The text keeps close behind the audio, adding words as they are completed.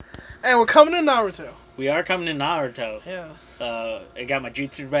And we're coming to Naruto. We are coming to Naruto. Yeah. I got my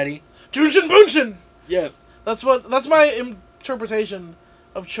jutsu ready. Junshin Bunshin! Yep. That's my interpretation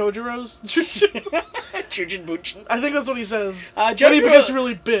of Chojiro's jutsu. Chujin Bunshin. I think that's what he says. When he gets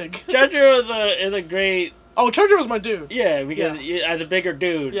really big. Chojiro is a great. Oh, Chojiro's my dude. Yeah, because as a bigger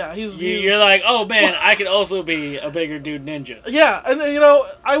dude, yeah, you're like, oh man, I could also be a bigger dude ninja. Yeah, and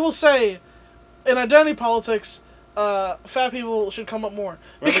I will say, in identity politics, fat people should come up more.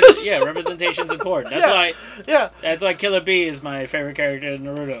 Because representation's important. That's why. Yeah. That's why Killer Bee is my favorite character in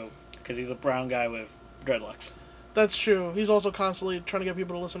Naruto, because he's a brown guy with dreadlocks. That's true. He's also constantly trying to get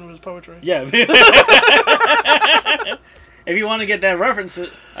people to listen to his poetry. Yeah. If you want to get that reference,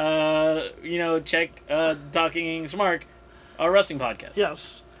 check Talking Smart, our wrestling podcast.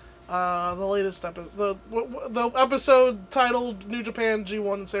 Yes. The latest episode, the episode titled New Japan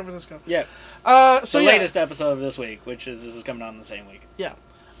G1 in San Francisco. Yeah. The latest episode of this week, this is coming on the same week. Yeah.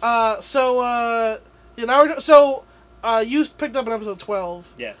 You picked up in episode 12.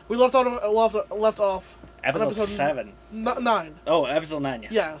 Yeah. We left off. Episode 7. 9. Oh, episode 9.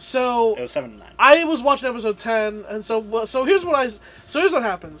 Yes. Yeah. So it was 7 and 9. I was watching episode 10, and so here's what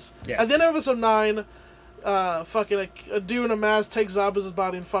happens. Yeah. At the end of episode 9, fucking a dude in a mask takes Zabuza's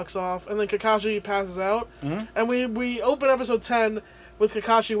body and fucks off, and then Kakashi passes out. Mm-hmm. And we open episode 10 with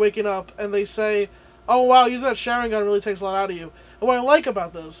Kakashi waking up, and they say, "Oh wow, using that Sharingan really takes a lot out of you." And what I like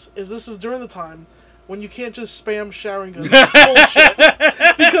about this is during the time when you can't just spam Sharingan bullshit.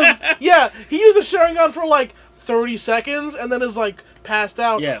 Because he used the Sharingan for like 30 seconds and then is like passed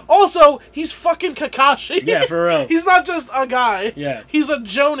out. Yeah. Also, he's fucking Kakashi. Yeah, for real. He's not just a guy. Yeah. He's a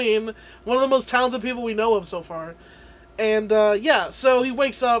Jonin, one of the most talented people we know of so far. And so he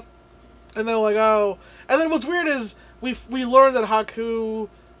wakes up, and then like, oh, and then what's weird is we learn that Haku.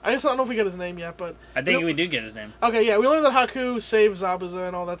 I don't know if we get his name yet, but I think we do get his name. Okay, yeah, we learned that Haku saved Zabuza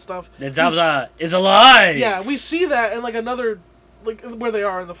and all that stuff. That Zabuza is alive. Yeah, we see that in like another, like where they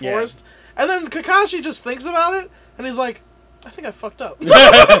are in the forest, and then Kakashi just thinks about it, and he's like, "I think I fucked up."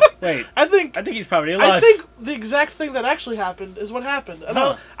 Wait, I think he's probably alive. I think the exact thing that actually happened is what happened, and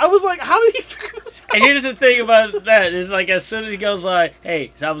I was like, "How did he figure this out?" And here's the thing about that is like as soon as he goes like,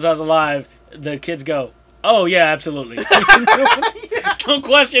 "Hey, Zabuza's alive," the kids go, "Oh yeah, absolutely." Don't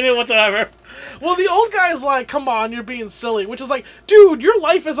question it whatsoever. Well, the old guy's like, "Come on, you're being silly," which is like, dude, your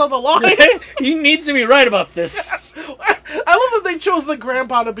life is on the line. He needs to be right about this. I love that they chose the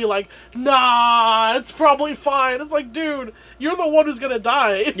grandpa to be like, "Nah, it's probably fine." It's like, dude, you're the one who's gonna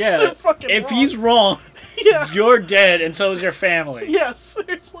die. Yeah, if he's wrong, you're dead, and so is your family. Yeah,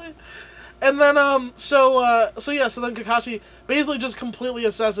 seriously. And then, so then Kakashi basically just completely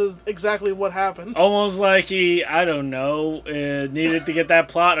assesses exactly what happened. Almost like he, I don't know, needed to get that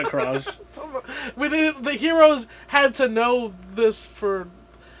plot across. The heroes had to know this for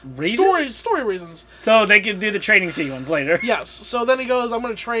story reasons. So they can do the training sequence later. Yes. So then he goes, "I'm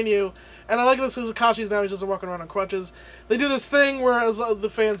going to train you." And I like this because Kakashi's now he's just walking around on crutches. They do this thing where, as the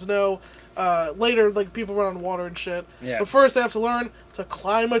fans know, later, like, people run on water and shit. Yeah. But first they have to learn to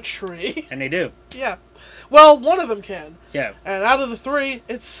climb a tree. And they do. Yeah. Well, one of them can. Yeah. And out of the 3,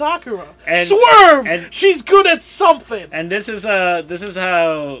 it's Sakura. And, Swerve! And she's good at something! And this is how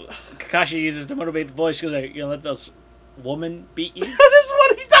Kakashi uses to motivate the boys. He goes like, let those women beat you? That is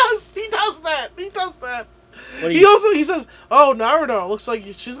what he does! He does that! He says, "Oh, Naruto, looks like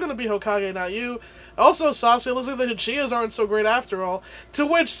she's gonna be Hokage, not you. Also, Sasuke, looks like the Uchihas aren't so great after all." To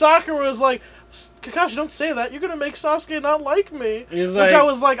which Sakura is like, "Kakashi, don't say that. You're gonna make Sasuke not like me." I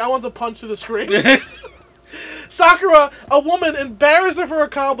was like, I want to punch through the screen. Sakura, a woman, embarrassed of her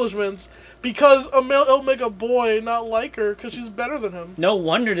accomplishments because it'll make a boy not like her because she's better than him. No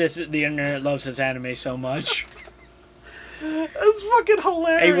wonder the internet loves this anime so much. It's fucking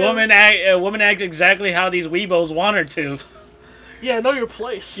hilarious. A woman acts exactly how these weebos want her to. Yeah, know your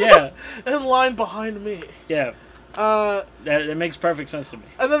place. Yeah. In line behind me. Yeah. That makes perfect sense to me.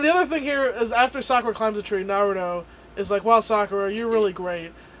 And then the other thing here is after Sakura climbs a tree, Naruto is like, "Wow, Sakura, you're really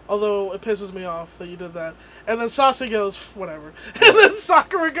great. Although it pisses me off that you did that." And then Sasuke goes, "Whatever." And then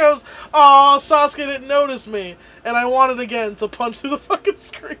Sakura goes, "Aw, Sasuke didn't notice me. And I wanted again to punch through the fucking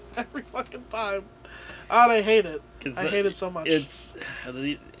screen every fucking time." And I hate it. I hate it so much.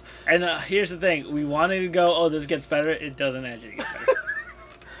 And here's the thing. We wanted to go, oh, this gets better. It doesn't actually get better.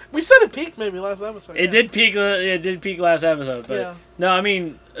 We said it peaked maybe last episode. It did peak last episode. But no, I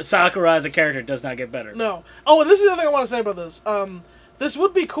mean, Sakura as a character does not get better. No. Oh, and this is the other thing I want to say about this. This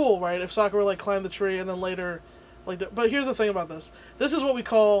would be cool, right, if Sakura, like, climbed the tree and then later... but here's the thing about this. This is what we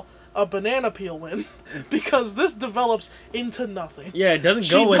call a banana peel win because this develops into nothing. Yeah, it doesn't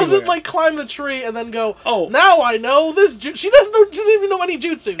She go doesn't anywhere. like climb the tree and then go. Oh, Now I know this. She doesn't know. She doesn't even know any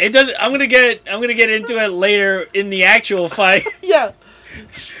jutsus. it doesn't. I'm gonna get into it later in the actual fight Yeah.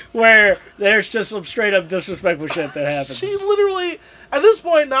 where there's just some straight up disrespectful shit that happens. She literally, at this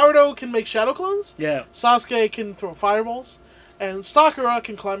point, Naruto can make shadow clones. Yeah. Sasuke can throw fireballs, and Sakura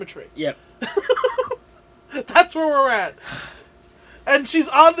can climb a tree. Yep. That's where we're at. And she's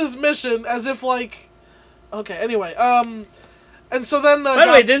on this mission as if like, okay. Anyway, and so then By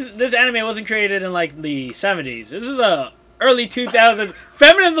the way, this anime wasn't created in like the 70s. This is early 2000s.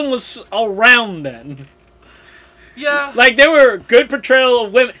 Feminism was around then. yeah. Like there were good portrayal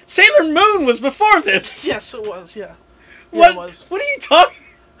of women. Sailor Moon was before this. Yes, it was. Yeah. Yeah, What? it was. What are you talking?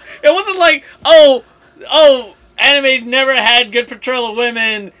 It wasn't like anime never had good portrayal of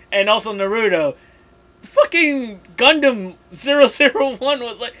women, and also Naruto. Fucking Gundam 001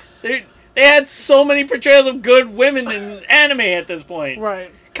 was like they had so many portrayals of good women in anime at this point.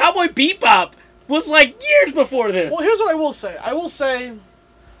 Right. Cowboy Bebop was like years before this. Well, here's what I will say. I will say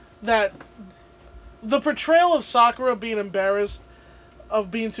that the portrayal of Sakura being embarrassed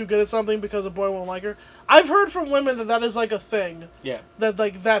of being too good at something because a boy won't like her. I've heard from women that that is like a thing. Yeah. That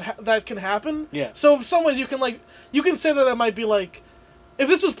like that can happen. Yeah. So in some ways you can say that might be like, if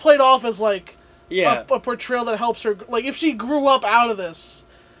this was played off as like Yeah. a portrayal that helps her, like if she grew up out of this,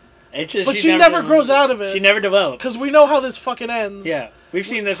 It's just but she never grows out of it. She never develops. Because we know how this fucking ends. Yeah. We've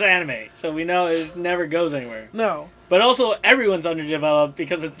seen this anime, so we know it never goes anywhere. No. But also, everyone's underdeveloped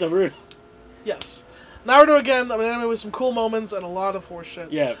because it's Naruto. Yes. Naruto again, an anime with some cool moments and a lot of horse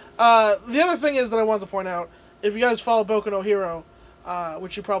shit. Yeah. The other thing is that I wanted to point out, if you guys follow Boku no Hero,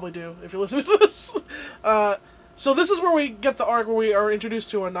 which you probably do if you're listening to this, so this is where we get the arc where we are introduced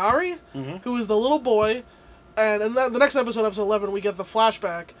to Inari, who is the little boy, and in the next episode, episode 11, we get the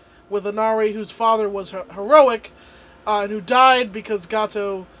flashback with Inari, whose father was heroic, and who died because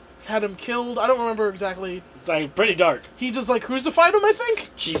Gato had him killed. I don't remember exactly. Like, pretty dark. He just like crucified him, I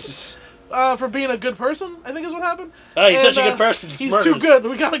think. Jesus. For being a good person, I think is what happened. Oh, he's such a good person. He's too good.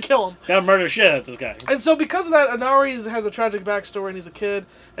 We gotta kill him. Gotta murder shit at this guy. And so because of that, Inari has a tragic backstory, and he's a kid,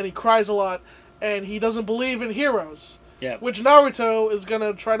 and he cries a lot, and he doesn't believe in heroes. Yeah. Which Naruto is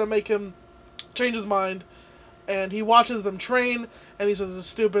gonna try to make him change his mind, and he watches them train, and he says, it's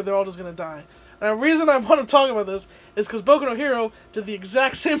stupid, they're all just gonna die. Now, the reason I want to talk about this is because Boku no Hero did the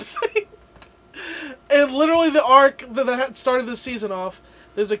exact same thing. And literally the arc that started this season off,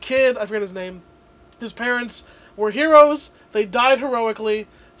 there's a kid, I forget his name, his parents were heroes, they died heroically,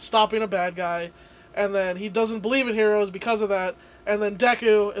 stopping a bad guy, and then he doesn't believe in heroes because of that, and then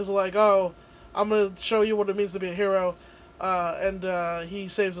Deku is like, oh, I'm going to show you what it means to be a hero, and he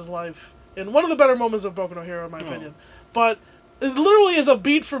saves his life in one of the better moments of Boku no Hero, in my opinion. But it literally is a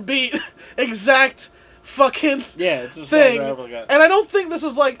beat for beat exact fucking it's a thing. guy. And I don't think this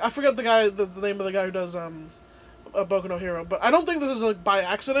is like, I forget the name of the guy who does Boku no Hero, but I don't think this is like by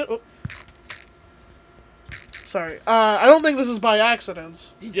accident. Oh. Sorry, I don't think this is by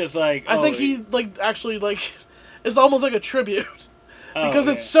accident. He just like. I think he like actually like is almost like a tribute because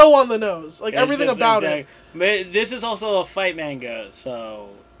it's so on the nose. Like everything about it. But this is also a fight manga,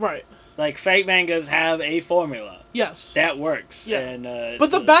 so right. Like fight mangas have a formula. Yes. That works. Yeah. And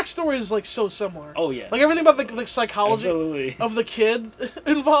but the backstory is like so similar. Oh yeah. Like everything about the psychology Absolutely. of the kid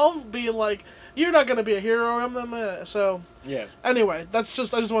involved being like, you're not gonna be a hero. So yeah. Anyway, I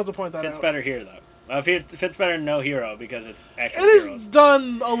just wanted to point that out. It's better here though. Fits better than No Hero because it's actual heroes. It is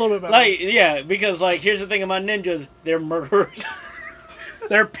done a little bit better. Like, yeah, because, like, here's the thing about ninjas. They're murderers.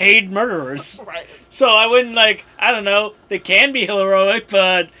 They're paid murderers. Right. So I wouldn't, like, I don't know, they can be heroic,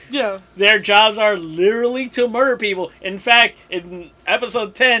 but yeah, their jobs are literally to murder people. In fact, in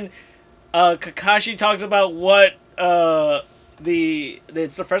episode 10, Kakashi talks about what,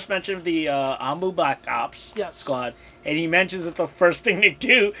 it's the first mention of the Ambu Black Ops squad, and he mentions that the first thing they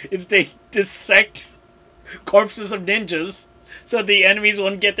do is they dissect corpses of ninjas so the enemies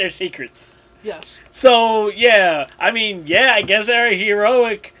won't get their secrets. Yes. So, yeah, I mean, yeah, I guess they're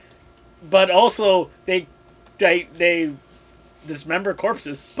heroic, but also they dismember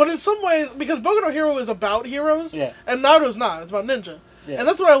corpses. But in some ways, because Boku no Hero is about heroes, and Naruto's not, it's about ninja. Yeah. And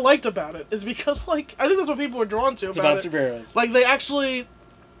that's what I liked about it, is because, like, I think that's what people were drawn to about it. It's about superheroes. Like, they actually...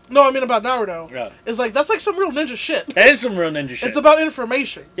 No, I mean about Naruto. Yeah. It's like, that's like some real ninja shit. That is some real ninja shit. It's about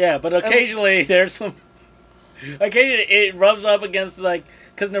information. Yeah, but occasionally there's some... Occasionally it rubs up against, like...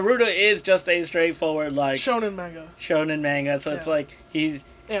 Because Naruto is just a straightforward, like... Shonen manga. So it's like, he's...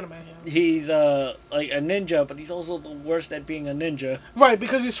 Anime, He's, like, a ninja, but he's also the worst at being a ninja. Right,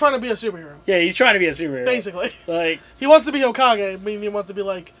 because he's trying to be a superhero. Yeah, he's trying to be a superhero. Basically. Like... He wants to be Hokage, meaning he wants to be,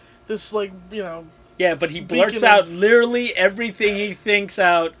 like, this like Yeah, but he blurts beacon out of literally everything he thinks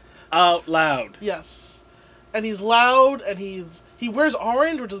out loud. yes, and he's loud and he wears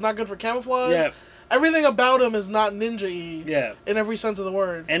orange, which is not good for camouflage. Yeah, Everything about him is not ninja-y yeah. in every sense of the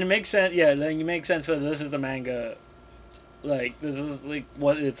word. And it makes sense. Yeah, then you make sense for this is the manga. Like this is like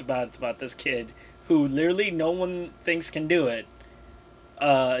what it's about. It's about this kid who literally no one thinks can do it,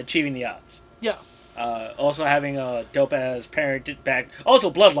 achieving the odds. Yeah, Also having a dope ass parent back. Also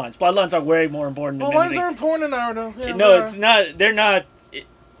bloodlines. Bloodlines are way more important well, than lines anything. are important in Naruto. Yeah, they No, are. it's not. They're not.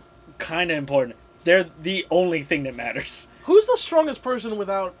 Kind of important. They're the only thing that matters. Who's the strongest person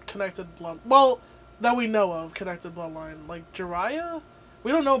without connected blood? Well, that we know of, connected bloodline. Like Jiraiya?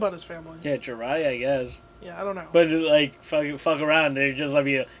 We don't know about his family. Yeah, Jiraiya, I guess. Yeah, I don't know. But like, fuck around, they just let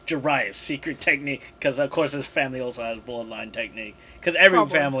me Jiraiya's secret technique, because of course his family also has bloodline technique. Because every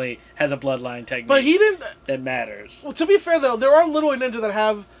Probably. family has a bloodline But he technique didn't. that matters. Well, to be fair though, there are literal ninja that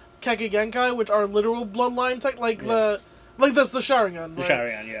have Kekkei Genkai, which are literal bloodline tech, Yeah, like that's the Sharingan, the right?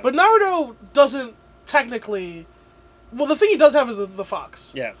 Sharingan, yeah, But Naruto doesn't technically. Well, the thing he does have is the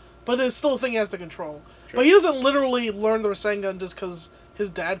fox, yeah, but it's still a thing he has to control. true, But he doesn't literally learn the Rasengan just because his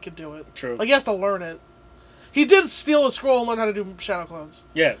dad could do it. true, Like he has to learn it. He did steal a scroll and learn how to do shadow clones,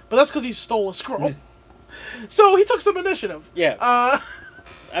 yeah, but that's because he stole a scroll. So he took some initiative. yeah.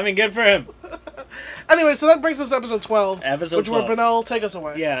 I mean, good for him. Anyway, so that brings us to episode 12, Episode which where 12. Benel take us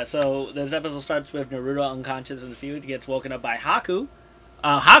away. Yeah, so this episode starts with Naruto unconscious in the field. He gets woken up by Haku.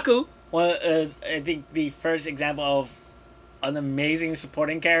 Haku, I think the first example of an amazing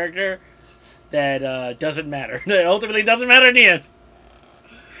supporting character that doesn't matter. That ultimately doesn't matter in the end.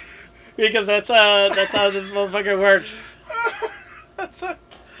 Because that's how this motherfucker works. That's a,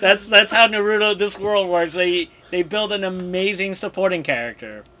 That's how Naruto this world works. They build an amazing supporting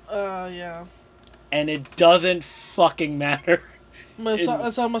character yeah. and it doesn't fucking matter. In, That's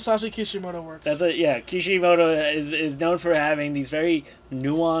how Masashi Kishimoto works. yeah, Kishimoto is known for having these very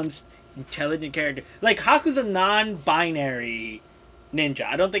nuanced, intelligent characters. Like Haku's a non-binary ninja.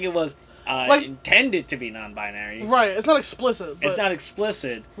 I don't think it was Like, intended to be non-binary. right, it's not explicit, It's but not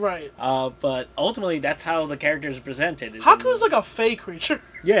explicit, right. but ultimately that's how the character is presented. Haku's like a fey creature.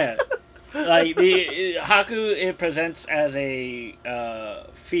 Yeah, like the Haku it presents as a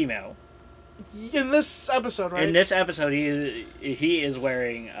female. In this episode, right? In this episode, he is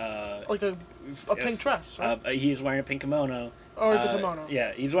wearing Like a pink dress, right? he is wearing a pink kimono. Or it's a kimono.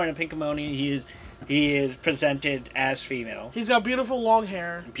 Yeah, he's wearing a pink kimono. He is presented as female. He's got beautiful long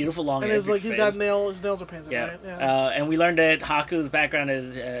hair. Beautiful long And hair. he's got his nails are painted, Yeah. right? Yeah. And we learned that Haku's background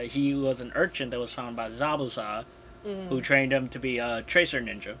is he was an urchin that was found by Zabuza, who trained him to be a tracer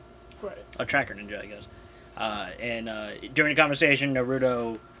ninja. Right. A tracker ninja, I guess. And during the conversation, uh,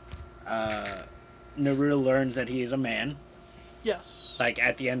 Naruto learns that he is a man. Yes. Like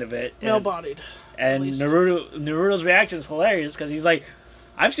at the end of it, Male-bodied. and Naruto's reaction is hilarious because he's like,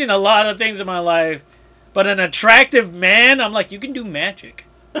 "I've seen a lot of things in my life, but an attractive man." I'm like, "You can do magic.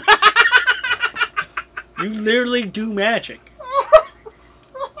 You literally do magic.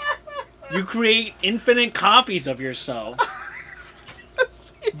 You create infinite copies of yourself."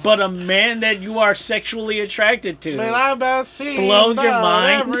 But a man that you are sexually attracted to, Man, I about seen blows your about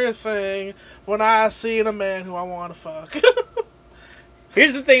mind. everything when I seen a man who I want to fuck.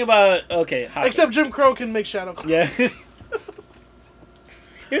 Here's the thing about Haku. Except Jim Crow can make shadow clones. Yeah.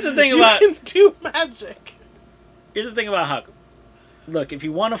 Here's the thing You about can do magic. Here's the thing about Haku. Look, if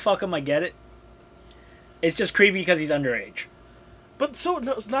you want to fuck him, I get it. It's just creepy because he's underage. But so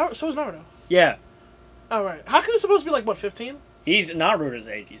is Naruto. Yeah, All right, Haku's supposed to be like what, 15? he's Naruto's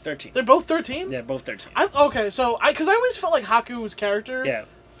age. He's 13. They're both 13. Yeah, both 13. Okay, so because I always felt like Haku's character Yeah,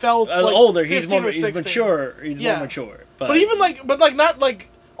 felt like older. 15 or He's 16. mature. He's Yeah. more mature. But even like not like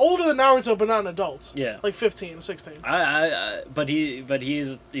older than Naruto, but not an adult. Yeah, Like 15, 16. but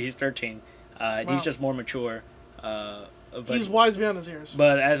he's 13. Wow. He's just more mature. But He's wise beyond his years.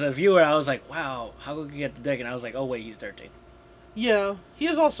 But as a viewer, I was like, wow, how could he get the dick? And I was like, oh wait, he's 13. Yeah, he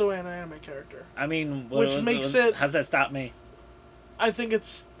is also an anime character. I mean, Which makes it. How's that stop me? I think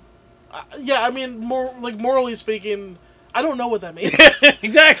it's. Yeah, I mean, more like morally speaking, I don't know what that means.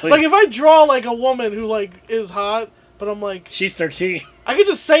 Exactly. Like if I draw like a woman who like is hot, but I'm like she's 13. I could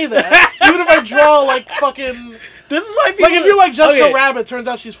just say that. Even if I draw like fucking. This is why people. Like if you're like Jessica Rabbit, turns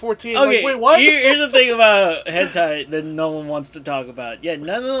out she's 14. Okay, like wait, what? Here's the thing about hentai that no one wants to talk about. Yeah,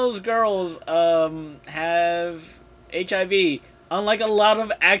 none of those girls have HIV. Unlike a lot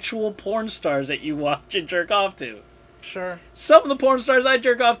of actual porn stars that you watch and jerk off to. Sure. Some of the porn stars I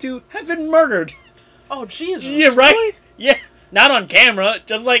jerk off to have been murdered. Oh Jesus! Yeah, right. Really? Yeah. Not on camera,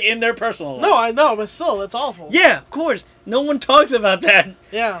 just like in their personal lives. No, I know, but still, that's awful. Yeah, of course. No one talks about that.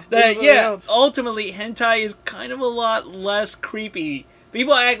 Yeah. Yeah, ultimately, hentai is kind of a lot less creepy.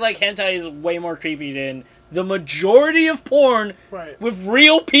 People act like hentai is way more creepy than the majority of porn with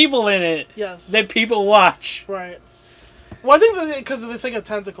real people in it that people watch. Right. Well, I think because they think of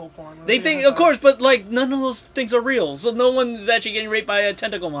tentacle porn. They think, of course, but like none of those things are real, so no one's actually getting raped by a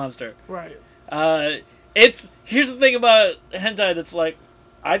tentacle monster. Right. Here's the thing about hentai that's like,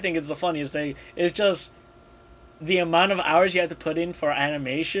 I think it's the funniest thing. It's just the amount of hours you have to put in for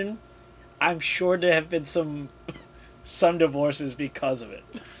animation. I'm sure there have been some divorces because of it.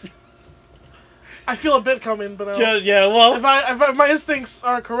 I feel a bit coming, but yeah, well, if my instincts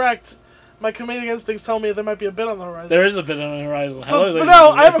are correct, my comedic instincts tell me there might be a bit on the horizon. There is a bit on the horizon. So, but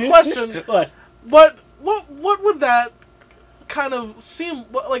now I have a question. What would that kind of seem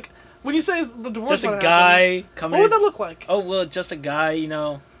like when you say the divorce? Just a guy coming. What would that look like? Oh well, just a guy,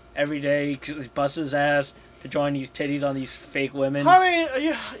 every day he busts his ass to drawing these titties on these fake women. Honey,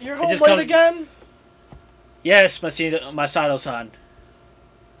 you're home late again. Yes, Masato-san.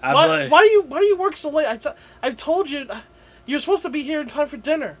 Why do you work so late? I've told you, you're supposed to be here in time for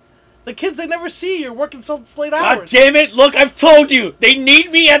dinner. The kids, they never see you. You're working so late hours. God damn it! Look, I've told you they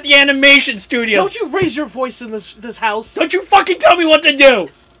need me at the animation studio. Don't you raise your voice in this house? Don't you fucking tell me what to do!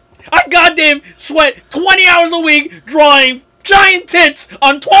 I goddamn sweat 20 hours a week drawing giant tits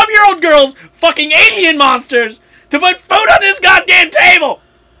on 12-year-old girls, fucking alien monsters, to put food on this goddamn table.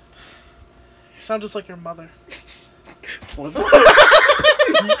 You sound just like your mother.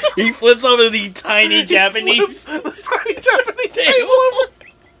 He flips over the tiny Japanese. The tiny Japanese table over.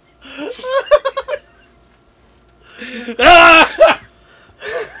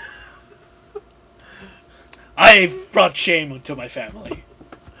 I've brought shame to my family.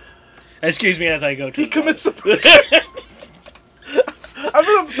 Excuse me as I go to. He commits seppuku. I've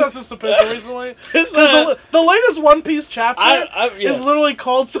been obsessed with seppuku recently. The latest One Piece chapter is literally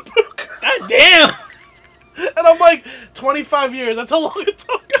called seppuku. God damn! And I'm like, 25 years. That's how long it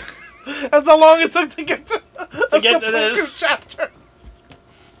took. That's how long it took to get to seppuku chapter.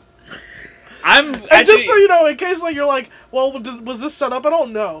 Just so you know, in case like you're like, well, was this set up? I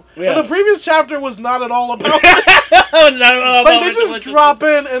don't know. Yeah. And the previous chapter was not at all about this. Like they just drop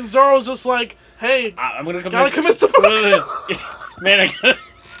in, and Zoro's just like, "Hey, I'm gonna commit seppuku." Man, I gotta.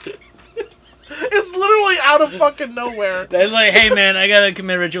 It's literally out of fucking nowhere. They're like, "Hey, man, I gotta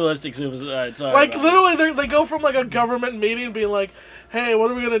commit ritualistic suicide." Sorry. Like literally, they go from like a government meeting being like, "Hey, what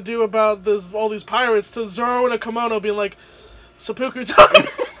are we gonna do about this? All these pirates?" To Zoro in a kimono being like, "Seppuku time."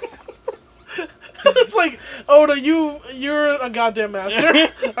 It's like, Oda, you're a goddamn master.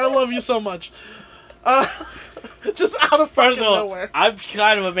 I love you so much. Just out of fucking nowhere. I'm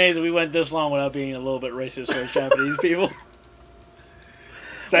kind of amazed that we went this long without being a little bit racist towards Japanese people.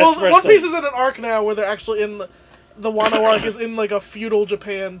 One Piece is in an arc now where they're actually in the Wano arc is in like a feudal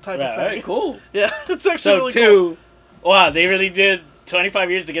Japan type of thing. Right, cool. Yeah, it's actually really cool. Wow, they really did 25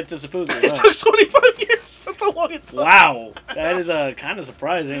 years to get to seppuku. It took 25 years. That's how long it took. Wow, that is kind of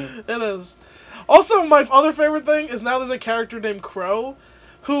surprising. It is. Also, my other favorite thing is now there's a character named Crow,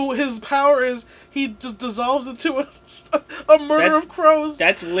 who his power is he just dissolves into a murder of crows.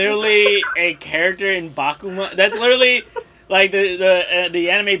 That's literally a character in Bakuman. That's literally like the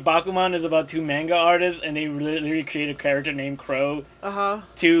anime Bakuman is about two manga artists, and they literally create a character named Crow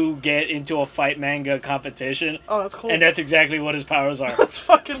to get into a fight manga competition. Oh, that's cool. And that's exactly what his powers are. That's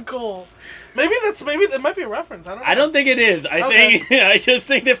fucking cool. Maybe it might be a reference. I don't know. I don't think it is. I just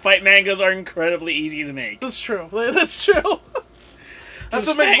think that fight mangas are incredibly easy to make. That's true. That's true. That's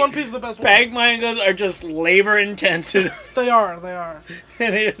what makes One Piece the best one. Fight mangas are just labor intensive. They are.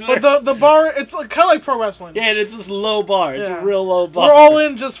 But the bar, it's kind of like pro wrestling. Yeah, it's just low bar. It's a real low bar. We're all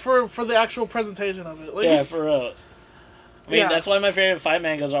in just for the actual presentation of it. Like, yeah, for real. I mean, that's why my favorite fight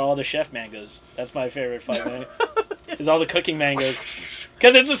mangas are all the chef mangas. That's my favorite fight manga. Is all the cooking mangas.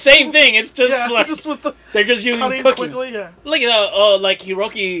 Because it's the same thing. It's just like just with they're just using cooking quickly. Yeah. Like like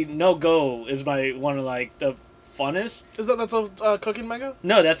Hiroki no Go is one of like the funnest. Is that's a cooking manga?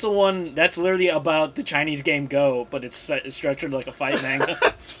 No, that's the one that's literally about the Chinese game Go, but it's structured like a fight manga.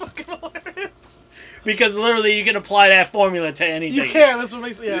 That's fucking hilarious. Because literally you can apply that formula to anything. You can. That's what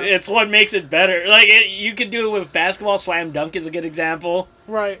makes it. Yeah. It's what makes it better. Like you could do it with basketball. Slam dunk is a good example.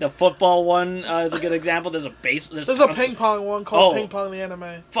 Right. The football one is a good example. There's a ping pong one called Ping Pong the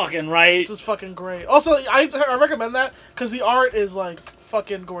Anime. Fucking right. This is fucking great. Also, I recommend that because the art is like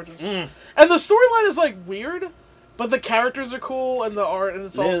fucking gorgeous, and the storyline is like weird. But the characters are cool and the art and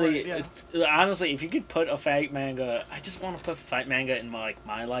it's all great. Literally, Yeah. honestly, if you could put a fight manga, I just want to put fight manga in my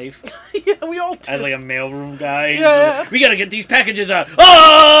life Yeah, we all do. as like a mailroom guy. Yeah. We gotta get these packages out.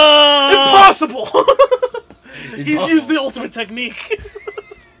 Oh! Impossible. He's Impossible. used the ultimate technique.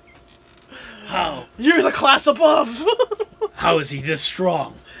 How? You're the class above. How is he this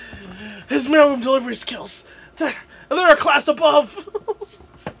strong? His mailroom delivery skills. They're a class above.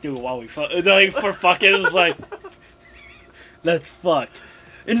 Dude, while we fuck, like for fucking, it was like, let's fuck.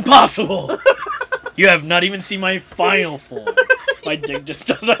 Impossible. You have not even seen my final form. My dick just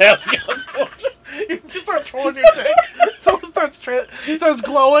doesn't have God's portion. You just start trolling your dick. Someone starts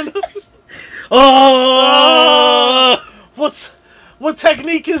glowing. Oh! What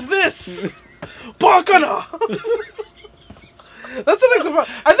technique is this? Bakana. That's what makes it fun.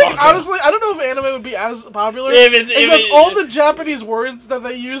 I think honestly, I don't know if anime would be as popular if all the Japanese words that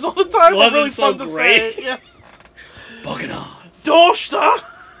they use all the time are really fun to say. Yeah. Bakana. Doshita.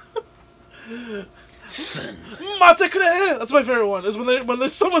 Son. Matekure. That's my favorite one. Is when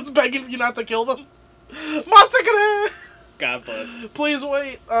someone's begging you not to kill them. Matekure. God bless. Please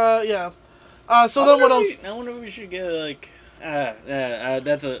wait. Yeah. So then what else? I wonder if we should get like.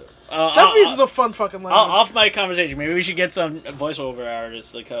 That's a. Japanese is a fun fucking language. Off my conversation, maybe we should get some voiceover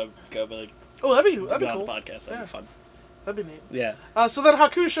artists like go like. Oh, that'd be cool. On the podcast. That'd be fun. That'd be neat. Yeah. So then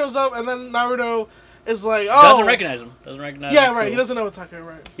Haku shows up, and then Naruto is like, oh. Doesn't recognize him. Yeah, right. He doesn't know it's Haku,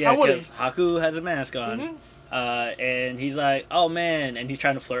 right? Yeah, because Haku has a mask on. Mm-hmm. And he's like, oh man, and he's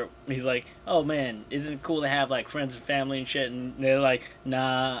trying to flirt. He's like, oh man, isn't it cool to have like friends and family and shit? And they're like,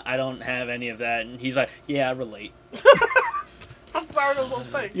 nah, I don't have any of that. And he's like, yeah, I relate. That's Naruto's whole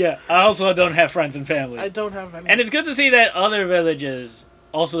thing. Yeah, I also don't have friends and family. I don't have any. And it's good to see that other villages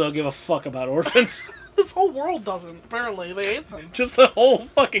also don't give a fuck about orphans. This whole world doesn't. Apparently, they hate them. Just the whole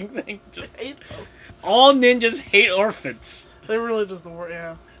fucking thing. Just hate them. All ninjas hate orphans. They really just don't.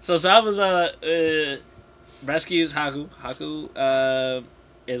 Yeah. So Zabuza rescues Haku. Haku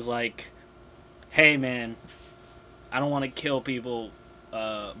is like, hey man, I don't want to kill people,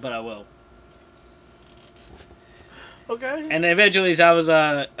 but I will. Okay. And eventually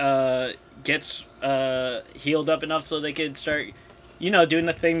Zabuza gets healed up enough so they can start, doing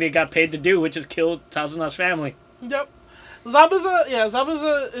the thing they got paid to do, which is kill Tazuna's family. Yep.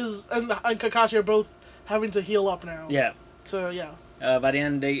 Zabuza is and Kakashi are both having to heal up now. Yeah. So yeah. By the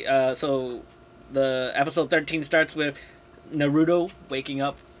end, so the episode 13 starts with Naruto waking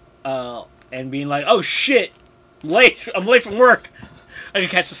up and being like, "Oh shit, I'm late from work. I can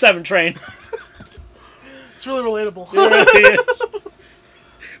catch the 7 train." It's really relatable. It really is.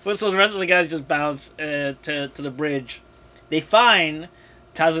 But so the rest of the guys just bounce to the bridge. They find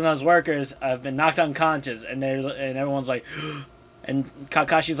Tazuna's workers have been knocked unconscious, and everyone's like, and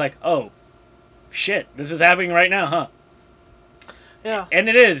Kakashi's like, "Oh, shit, this is happening right now, huh?" Yeah. And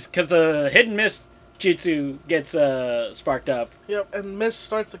it is, because the hidden mist jutsu gets sparked up. Yep, and mist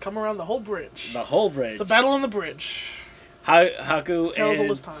starts to come around the whole bridge. The whole bridge. It's a battle on the bridge. Haku and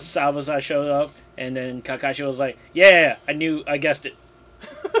Zabuza showed up, and then Kakashi was like, "Yeah, I guessed it.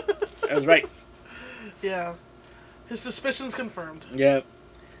 I was right." Yeah. His suspicions confirmed. Yep.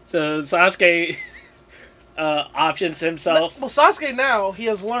 So Sasuke options himself. Well, Sasuke now, he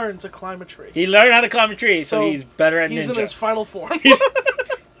has learned to climb a tree. He learned how to climb a tree, so he's better at ninja. He's in his final form.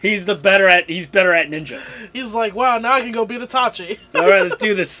 he's better at ninja. He's like, wow, now I can go beat Itachi. Alright, let's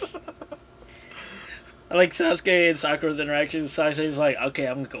do this. I like Sasuke and Sakura's interactions. Sasuke's like, okay,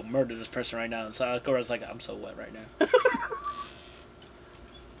 I'm gonna go murder this person right now. And Sakura's like, I'm so wet right now.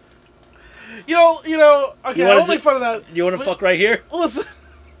 Okay, I don't make fun of that. You wanna fuck right here? Listen.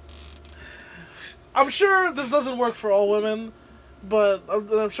 I'm sure this doesn't work for all women, but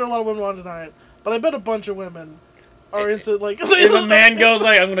I'm sure a lot of women want to deny it. But I bet a bunch of women are into, like... If a man goes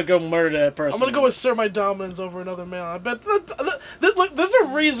like, I'm gonna go murder that person. I'm gonna go assert my dominance over another male. I bet... Look, there's a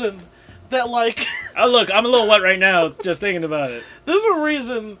reason that, like... Oh, look, I'm a little wet right now just thinking about it. There's a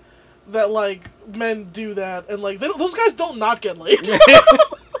reason that, like, men do that, and, like, those guys don't not get laid.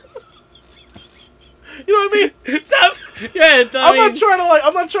 You know what I mean? Stop. Yeah, I'm not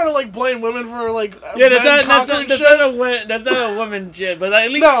trying to blame women for like that's not a woman shit. But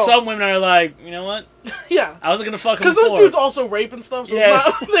at least some women are like, you know what? Yeah. I wasn't gonna fuck him. Because those dudes also rape and stuff, so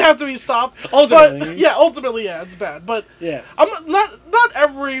they have to be stopped. Ultimately, it's bad. But yeah, I'm not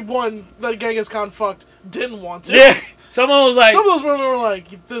everyone that Genghis Khan fucked didn't want to. Yeah. Someone was like, some of those women were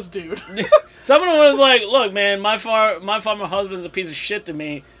like, this dude. Someone was like, look, man, my former husband's a piece of shit to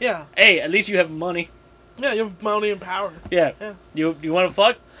me. Yeah. Hey, at least you have money. Yeah, you have money and power. Yeah. You want to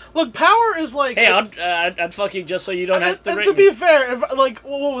fuck? Look, power is like... Hey, I'd fuck you just so you don't have to... And to be fair, what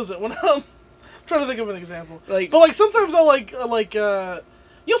was it? When trying to think of an example. Like, But like sometimes I'll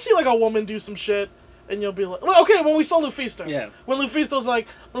you'll see like a woman do some shit, and you'll be like, well, okay, when we saw Lufisto, yeah. when Lufisto's like,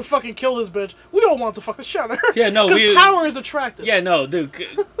 I'm gonna fucking kill this bitch, we all want to fuck the shit out of her. Yeah, no, because power is attractive. Yeah, no, dude,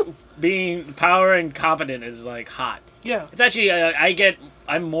 being power and competent is like hot. Yeah. It's actually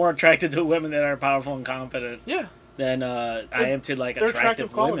I'm more attracted to women that are powerful and confident. Yeah. Than I am to like They're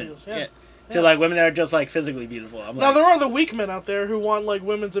attractive women. qualities. Yeah. To like women that are just like physically beautiful. I'm now like, there are the weak men out there who want like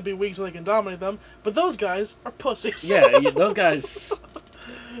women to be weak so they can dominate them, but those guys are pussies. yeah, those guys.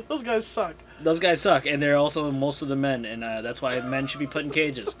 Those guys suck. Those guys suck, and they're also most of the men, and that's why men should be put in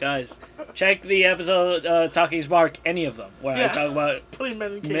cages. Guys, check the episode Taki's Bark, any of them, where I talk about putting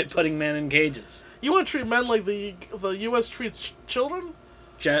men in cages. Putting men in cages. You want to treat men like the U.S. treats children?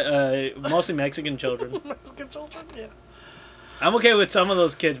 Mostly Mexican children. Mexican children, yeah. I'm okay with some of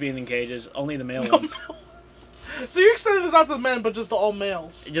those kids being in cages, only the male ones. So you're extending this not to the men, but just to all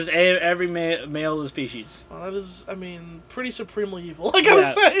males. Just every male of the species. Well, that is, I mean, pretty supremely evil. I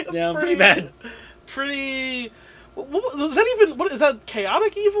gotta say, it's pretty bad. Pretty. Is that even? What is that?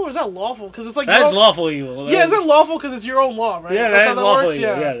 Chaotic evil or is that lawful? Because it's like that's lawful evil. Yeah, is that lawful because it's your own law, right? Yeah, that's how that lawful works?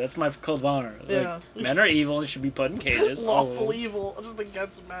 evil. Yeah, that's my code of honor. Yeah, like, men are evil and should be put in cages. Lawful evil, just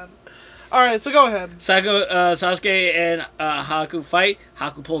against men. All right, so go ahead. Sasuke and Haku fight.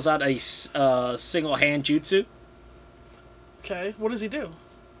 Haku pulls out a single hand jutsu. Okay, what does he do?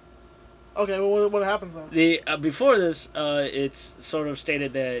 Okay, well, what happens then? Before this, it's sort of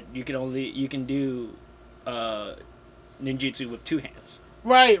stated that you can do ninjutsu with two hands.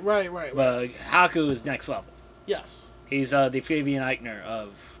 Right. But Haku is next level. Yes. He's the Fabian Eichner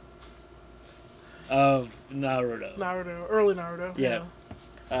of Naruto. Early Naruto. Yeah.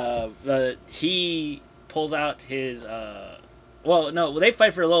 But he pulls out his. They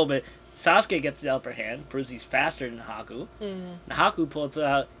fight for a little bit. Sasuke gets the upper hand, proves he's faster than Haku. Mm. And Haku pulls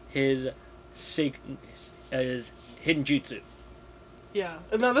out his hidden jutsu. Yeah.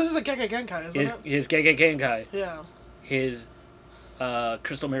 And now this is a Gekkei Genkai, isn't it? His Gekkei Genkai. Yeah. His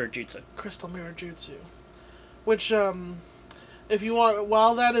Crystal Mirror Jutsu. Crystal Mirror Jutsu. Which, if you want,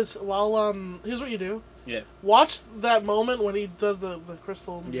 here's what you do. Yeah. Watch that moment when he does the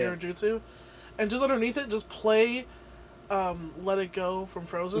Crystal Mirror Jutsu, and just underneath it, just play Let It Go from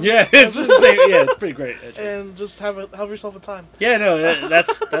Frozen. Yeah, it's pretty great. Actually. And just have yourself a time. Yeah, no,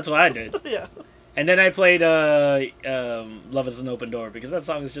 that's what I did. Yeah. And then I played Love Is an Open Door because that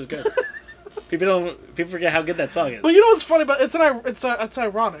song is just good. People forget how good that song is. But you know what's funny about it's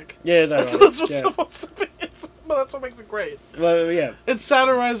ironic. Yeah, it's ironic. That's what's supposed to be. But that's what makes it great. Well, yeah. It's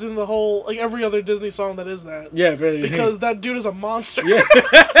satirizing the whole every other Disney song that is that. Yeah, really. Because that dude is a monster. Yeah.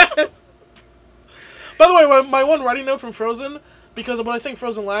 By the way, my one writing note from Frozen, because what I think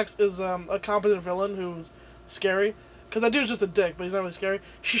Frozen lacks is a competent villain who's scary. Because that dude's just a dick, but he's not really scary.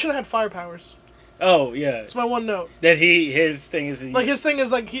 She should have had fire powers. Oh yeah. It's my one note. That his thing is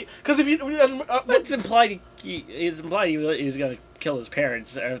because if you it's implied he's gonna kill his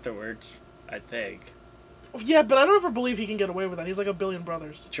parents afterwards. I think. Yeah, but I don't ever believe he can get away with that. He's like a billion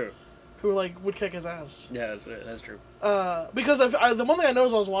brothers. True. Who would kick his ass. Yeah, that's true. Because the one thing I know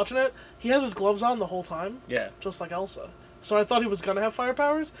is I was watching it, he has his gloves on the whole time. Yeah. Just like Elsa. So I thought he was gonna have fire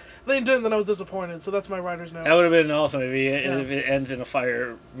powers. Then he didn't. Then I was disappointed. So that's my writer's note. That would have been awesome if it ends in a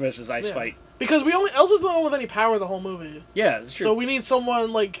fire versus ice fight. Because Elsa's the one with any power the whole movie. Yeah, that's true. So we need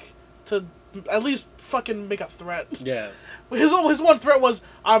someone to at least fucking make a threat. Yeah. His one threat was,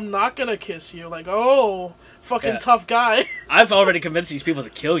 "I'm not gonna kiss you." Oh, fucking tough guy. I've already convinced these people to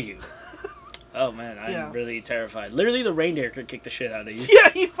kill you. Oh man, I'm really terrified. Literally, the reindeer could kick the shit out of you.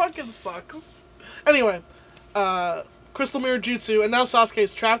 Yeah, he fucking sucks. Anyway, Crystal Mirror Jutsu, and now Sasuke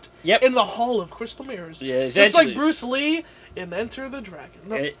is trapped in the Hall of Crystal Mirrors. Yeah, just like Bruce Lee in Enter the Dragon.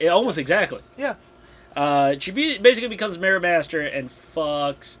 No, almost exactly. Yeah. She basically becomes Mirror Master and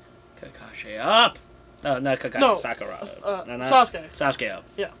fucks Kakashi up. Not Kakashi. No, Sakura. Sasuke. Sasuke up.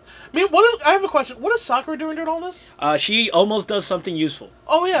 Yeah. I mean, I have a question. What is Sakura doing during all this? She almost does something useful.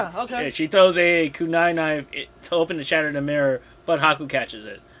 Oh yeah. Okay. Yeah, she throws a kunai knife to open and shatter the mirror, but Haku catches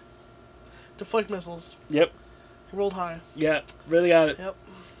it. Deflect missiles. Yep. He rolled high. Yeah, really got it. Yep.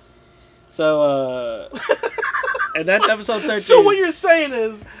 So, and that's episode 13. So what you're saying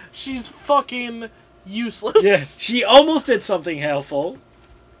is she's fucking useless. Yeah, she almost did something helpful.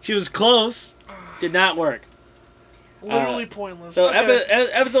 She was close. Did not work. Literally pointless. So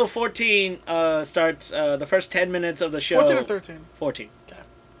episode 14 starts the first 10 minutes of the show. 14 or 13? 14. Okay.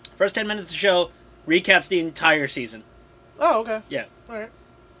 First 10 minutes of the show recaps the entire season. Oh, okay. Yeah. Alright.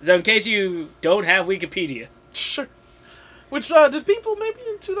 So in case you don't have Wikipedia. Sure. Which, did people maybe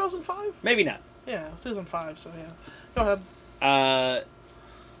in 2005? Maybe not. Yeah, season 5, so yeah. Go ahead.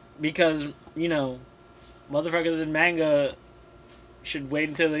 because motherfuckers in manga should wait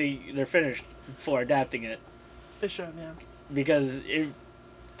until they're finished before adapting it. They should, yeah. Because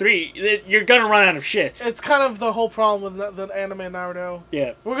you're gonna run out of shit. It's kind of the whole problem with the anime Naruto.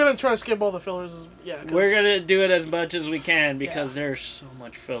 Yeah. We're gonna try to skip all the fillers. Yeah. We're gonna do it as much as we can because Yeah. there's so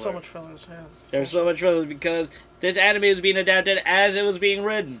much filler. So much fillers, yeah. There's so much fillers because this anime is being adapted as it was being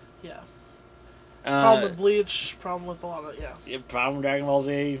written. Yeah. Problem with Bleach. Problem with a lot of Problem with Dragon Ball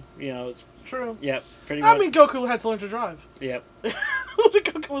Z. It's true. Yep. Pretty much. I mean, Goku had to learn to drive. Yep. Was it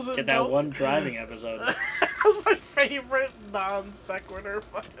Goku? Was it Get that one driving episode. That's my favorite non sequitur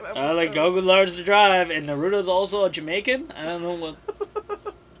fucking episode. Like Goku learns to drive, and Naruto's also a Jamaican. I don't know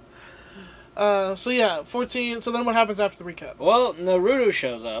what. So yeah, 14. So then what happens after the recap? Well, Naruto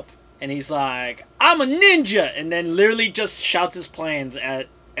shows up, and he's like, "I'm a ninja," and then literally just shouts his plans at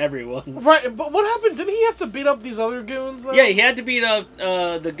everyone. Right, but what happened? Didn't he have to beat up these other goons, though? Yeah, he had to beat up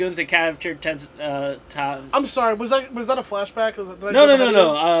the goons that captured I'm sorry, was that a flashback?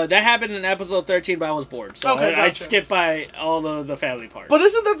 No. That happened in episode 13, but I was bored, so okay, I skipped by all the family parts. But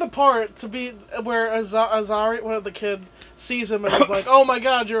isn't that the part to be where Azari, when the kid sees him and is like, "Oh my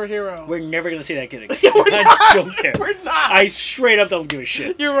God, you're a hero"? We're never gonna see that kid again. Yeah, we're not. I don't care. We're not. I straight up don't give a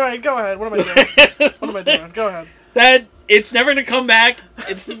shit. You're right. Go ahead. What am I doing? What am I doing? Go ahead. It's never gonna come back.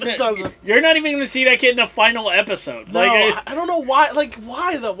 It doesn't. You're not even gonna see that kid in the final episode. No, I don't know why. Like,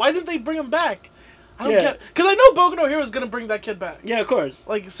 why though? Why didn't they bring him back? I don't get. Because I know Boku no Hero is gonna bring that kid back. Yeah, of course.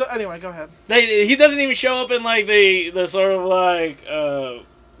 Like, so anyway, go ahead. He doesn't even show up in like the sort of like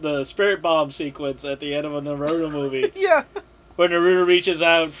the spirit bomb sequence at the end of a Naruto movie. Yeah. Where Naruto reaches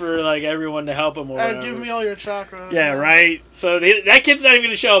out for like everyone to help him or whatever. Give me all your chakra. Yeah, right. So that kid's not even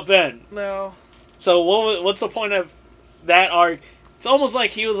gonna show up then. No. So what's the point of that arc? It's almost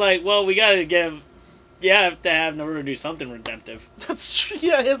like he was like, well, we gotta you have to have Naruto do something redemptive. That's true.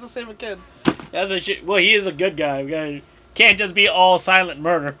 Yeah, he has to save a kid. Well, he is a good guy. Can't just be all silent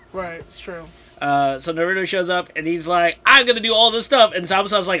murder. Right, it's true. So Naruto shows up and he's like, I'm gonna do all this stuff, and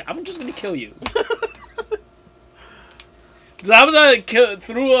Zabuza's like, I'm just gonna kill you. Zabuza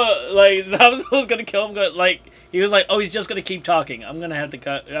Zabuza was gonna kill him. Like he was like, oh, he's just gonna keep talking. I'm gonna have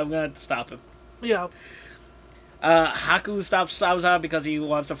to stop him. Yeah. Haku stops Zabuza because he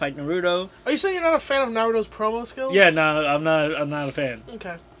wants to fight Naruto. Are you saying you're not a fan of Naruto's promo skills? Yeah, no, I'm not a fan.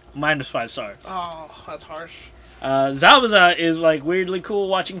 Okay. -5 stars. Oh, that's harsh. Zabuza is like weirdly cool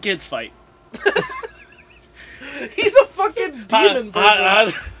watching kids fight. He's a fucking demon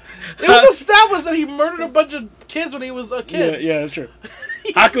person. It was established that he murdered a bunch of kids when he was a kid. Yeah, that's true.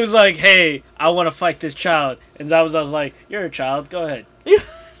 Haku's like, hey, I want to fight this child. And Zabuza's like, you're a child, go ahead.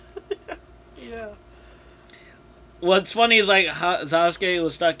 Yeah. What's funny is like Sasuke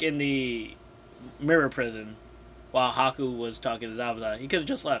was stuck in the mirror prison while Haku was talking to Zabuza. He could have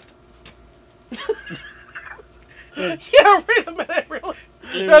just left. Yeah, wait a minute, really?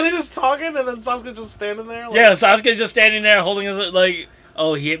 Are they just talking and then Sasuke just standing there? Like... Yeah, Sasuke's just standing there holding his, like,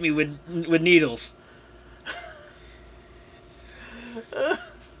 oh, he hit me with needles.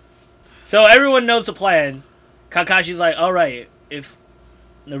 So everyone knows the plan. Kakashi's like, alright, if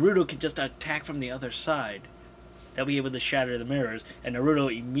Naruto can just attack from the other side, they'll be able to shatter the mirrors. And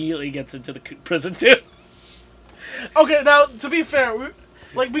Naruto immediately gets into the prison too. Okay, now, to be fair,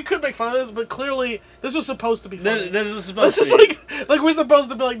 we could make fun of this, but clearly this was supposed to be funny. This was supposed to be. Like we're supposed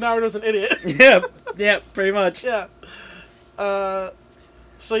to be like, Naruto's an idiot. Yeah, pretty much. Yeah.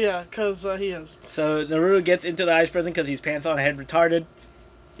 So yeah, because he is. So Naruto gets into the ice prison because he's pants on head retarded.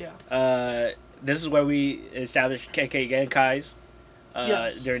 Yeah. This is where we establish KK Genkais.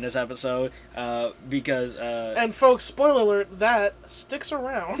 Yes. During this episode, because and folks, spoiler alert, that sticks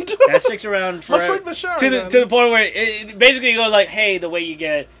around. That sticks around much like the show. To the point where it basically goes like, hey, the way you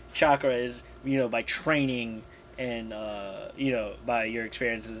get chakra is by training and by your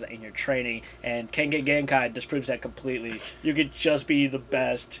experiences and your training, and Kengen Genkai disproves that completely. You could just be the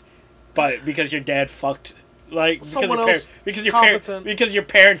best, but because your dad fucked. Like because your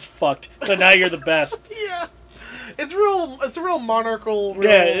parents fucked, so now you're the best. Yeah. It's a real monarchical.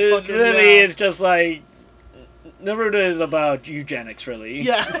 It really is just like Naruto is about eugenics, really.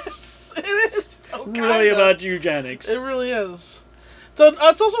 Yeah, it is. Really about eugenics. It really is. So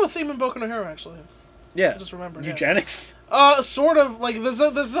it's also a theme in Boku no Hero, actually. Yeah. I just remembered. Eugenics. Sort of like this.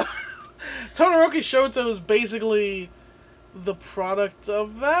 Todoroki Shoto is basically the product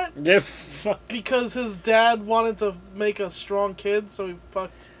of that. Yeah. Because his dad wanted to make a strong kid, so he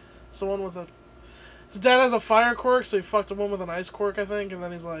fucked someone with a. His dad has a fire quirk, so he fucked a woman with an ice quirk, I think, and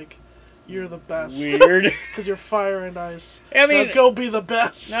then he's like, "You're the best." Weird. Because you're fire and ice. I mean, now go be the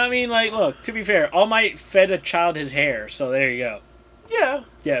best. I mean, like, look. To be fair, All Might fed a child his hair, so there you go. Yeah.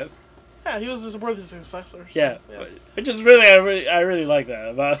 Yeah. Yeah, he was his worthy successor. So, Yeah, yeah. which is really I really like that.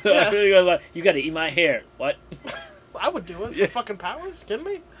 About Yeah. I really go like, you got to eat my hair. What? I would do it for Yeah. fucking powers. Kidding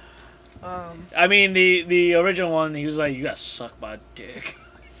me? I mean, the original one, he was like, you got to suck my dick.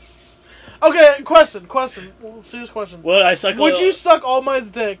 Okay, question. Well, serious question. Well, I suck. Would you suck All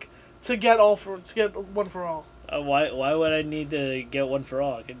Might's dick to get one for all? Why would I need to get one for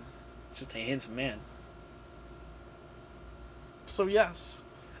all? I could just a handsome man. So yes.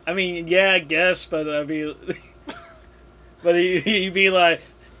 I mean, yeah, I guess, but I mean, but he'd be like,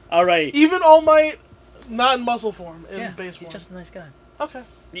 all right, Even All Might, not in muscle form, in yeah, base he's form. just a nice guy. Okay.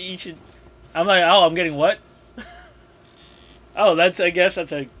 You should. I'm like, oh, I'm getting what? Oh, I guess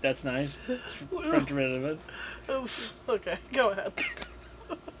that's nice. It's French derivative. Okay, go ahead.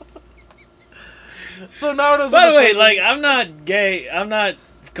 So Naruto's in By the the way, like, prison. I'm not gay. I'm not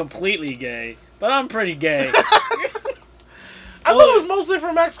completely gay, but I'm pretty gay. I thought it was mostly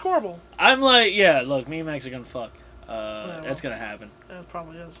for Max Corbel. I'm like, yeah, look, me and Max are gonna fuck. Yeah, That's well, gonna happen. it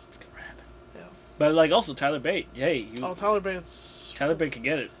probably is. It's gonna happen. Yeah. But like, also Tyler Bate. Hey, Oh, Tyler Bates. Tyler Bate could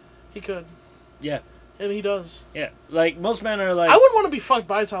get it. He could. Yeah, And he does. yeah. Like most men are I like, wouldn't want to be fucked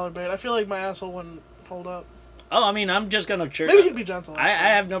by Tyler Bate. I feel like my asshole wouldn't hold up. oh, I mean, I'm just gonna jerk. Maybe he'd be gentle. I Actually.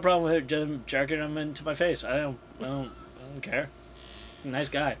 have no problem with just jerking him into my face. I don't care. Nice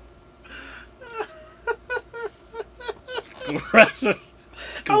guy. Aggressive.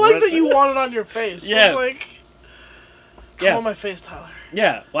 I like that you Aggressive. want it on your face. Yeah. It's Yeah, like, come yeah, on my face, Tyler.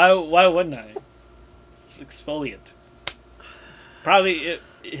 yeah. Why wouldn't I? It's exfoliant.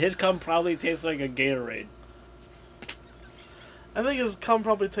 His cum probably tastes like a Gatorade. I think his cum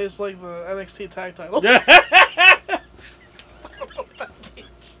probably tastes like the NXT tag titles. Yeah. I don't know what that means.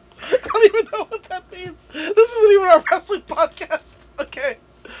 I don't even know what that means. This isn't even our wrestling podcast. Okay.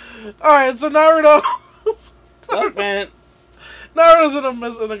 Alright, so Naruto. Look, man, Naruto's in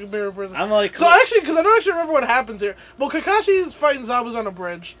a mirror prison. I'm like, So actually, because I don't actually remember what happens here. Well, Kakashi's fighting Zabuza on a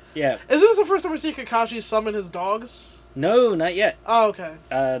bridge. yeah. Is this the first time we see Kakashi summon his dogs? No, not yet. Oh, okay.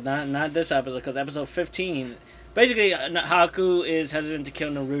 Not this episode, because episode 15. Basically, Haku is hesitant to kill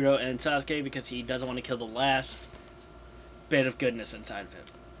Naruto and Sasuke because he doesn't want to kill the last bit of goodness inside of him.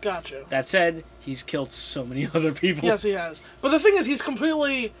 Gotcha. That said, he's killed so many other people. Yes, he has. But the thing is, he's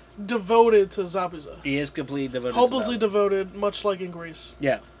completely devoted to Zabuza. He is completely devoted. Hopelessly to devoted, much like in Greece.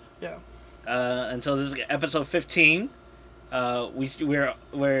 Yeah. Yeah. And so this is episode 15. We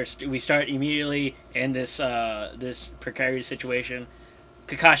start immediately in this precarious situation.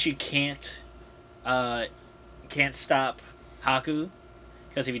 Kakashi can't stop Haku,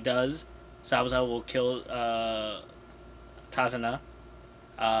 because if he does, Zabuza will kill Tazuna.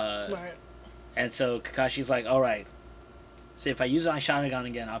 Right. And so Kakashi's like, all right. So if I use my Sharingan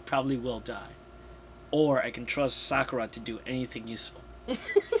again, I probably will die, or I can trust Sakura to do anything useful.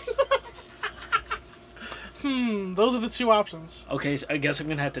 Those are the two options. Okay, so I guess I'm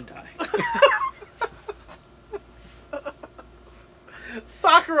gonna have to die.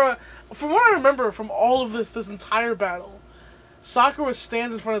 Sakura, from what I remember from all of this entire battle, Sakura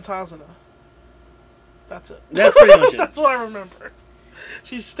stands in front of Tazuna. That's it. That's pretty much it. That's what I remember.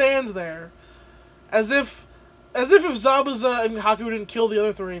 She stands there as if Zabuza and Haku didn't kill the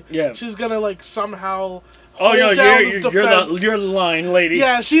other three, Yeah. she's gonna like somehow Oh no, hold down his defense. you're the line lady.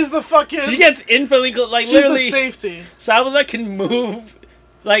 Yeah, she's the fucking. She gets infinitely like she's literally. the safety. Zabuza can move,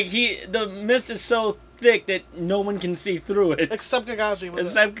 like the mist is so thick that no one can see through it Except Kakashi.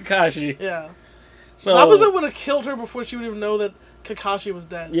 except Kakashi. Yeah. So Zabuza would have killed her before she would even know that Kakashi was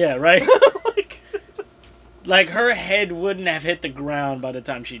dead. yeah, right. like, Like her head wouldn't have hit the ground by the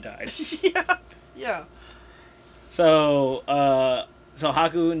time she died. yeah, yeah. So so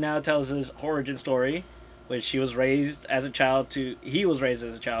Haku now tells his origin story, which he was raised as a child to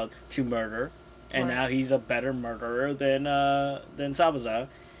murder, and Right. now he's a better murderer than Zabuza.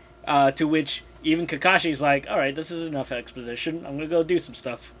 To which even Kakashi's like, all right, this is enough exposition. I'm gonna go do some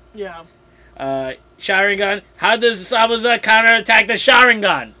stuff. Yeah. Sharingan. How does Zabuza counterattack the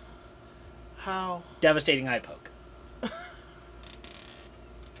Sharingan? How? Devastating eye poke.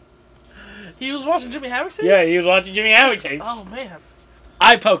 He was watching Jimmy Havoc tapes? Yeah, he was watching Jimmy Havoc tapes. Oh, man.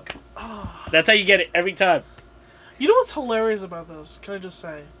 Eye poke. Oh. That's how you get it every time. You know what's hilarious about this? Can I just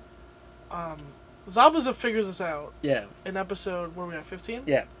say? Zabuza figures this out Yeah. in episode, where we at, 15?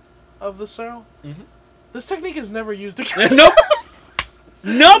 Yeah. Of the serial. Mm-hmm. This technique is never used again. Nope.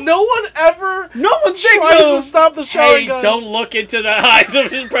 Nope. No one ever No one thinks tries of, to stop the hey, Sharingan. don't look into the eyes of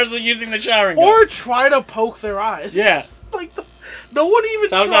the person using the Sharingan. Or try to poke their eyes. Yeah. Like, no one even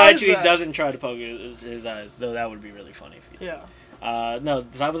Zabuza tries actually that. doesn't try to poke his eyes, though that would be really funny if he did. Yeah. No,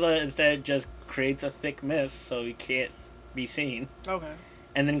 Zabuza instead just creates a thick mist so he can't be seen. Okay.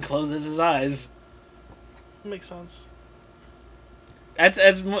 and then closes his eyes. Makes sense. That's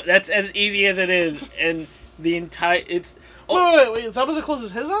as easy as it is, and the entire it's. Oh, Wait. Zabuza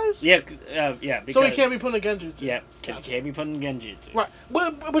closes his eyes? yeah, yeah. Because, So he can't be put in Genjutsu. Yeah, because he can't be put in Genjutsu. Right.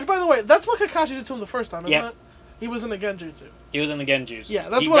 Which, by the way, that's what Kakashi did to him the first time, isn't Yep. it? He was in the Genjutsu. He was in the Genjutsu. Yeah,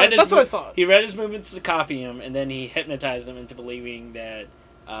 that's what I thought. He read his movements to copy him, and then he hypnotized him into believing that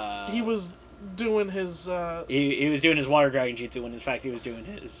he was doing his. He was doing his water dragon jutsu when in fact he was doing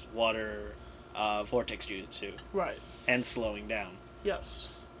his water vortex jutsu. Right. And slowing down. Yes.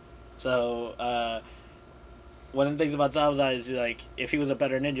 So one of the things about Zabuza is like if he was a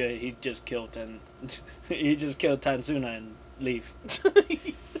better ninja, he'd just kill he'd just kill Tansuna and leave.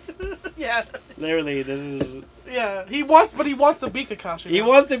 Yeah. Literally, this is. Yeah, he wants to beat Kakashi. He now.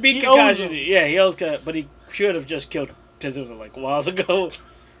 wants to beat He Kakashi. Yeah, he owes Kakashi, but he should have just killed Tezuna like a while ago.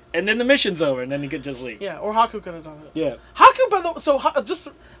 And then the mission's over, and then he could just leave. Yeah, or Haku could have done it. Yeah. Haku, by the way,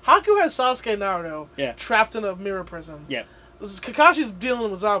 Haku has Sasuke and Naruto trapped in a mirror prison. Yeah. This is Kakashi's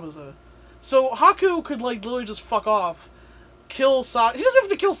dealing with Zabuza. So Haku could like literally just fuck off, kill Sakura. He doesn't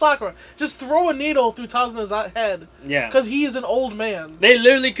have to kill Sakura. Just throw a needle through Tazuna's head. Yeah. Because he is an old man. They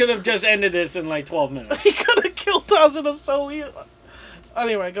literally could have just ended this in like 12 minutes. He could have killed Tazuna so easily.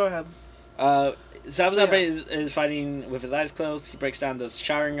 Anyway, go ahead. Zabuza is fighting with his eyes closed. He breaks down the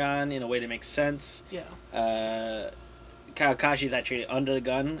Sharingan in a way that makes sense. Yeah. Kakashi is actually under the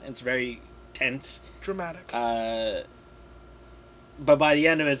gun. It's very tense. Dramatic. But by the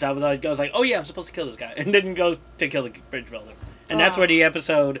end of it, Zabuza goes like, "Oh yeah, I'm supposed to kill this guy," and then goes to kill the bridge builder. And that's where the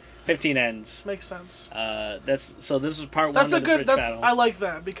episode 15 ends. Makes sense. This is part one of the bridge battle. I like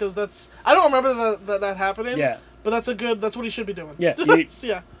that because I don't remember that happening. Yeah. But that's what he should be doing. Yeah.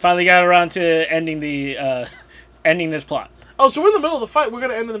 Yeah. Finally got around to ending this plot. Oh, so we're in the middle of the fight. We're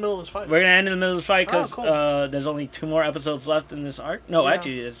gonna end in the middle of this fight. We're gonna end in the middle of this fight because cool. There's only 2 more episodes left in this arc. No,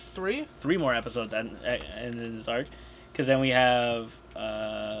 actually, there's 3. 3 more episodes in this arc. Because then we have.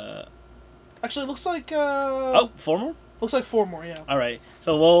 Actually, it looks like. 4 more. Looks like 4 more. Yeah. All right.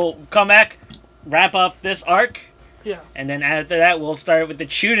 So we'll come back, wrap up this arc. Yeah. And then after that, we'll start with the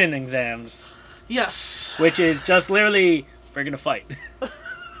Chunin exams. Yes. Which is just literally we're gonna fight.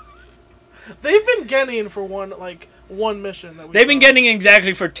 They've been getting for one mission that they've been getting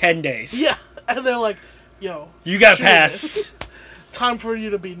exactly for 10 days. Yeah, and they're like, "Yo, you gotta pass. Time for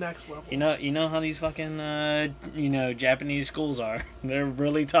you to be next level." You know how these fucking Japanese schools are. They're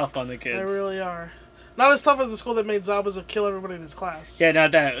really tough on the kids. They really are. Not as tough as the school that made Zabuza kill everybody in his class. Yeah,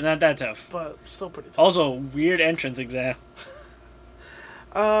 not that tough. But still pretty tough. Also, weird entrance exam.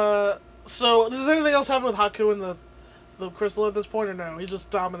 So does anything else happen with Haku and the crystal at this point, or no? He's just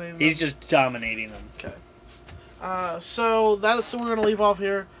dominating them? He's just dominating them. Okay. So we're gonna leave off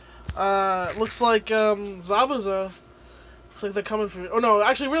here. Looks like Zabuza. Looks like they're coming for you. Oh no,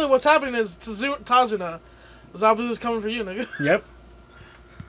 actually, really, what's happening is Tazuna. Zabuza's coming for you, nigga. Yep.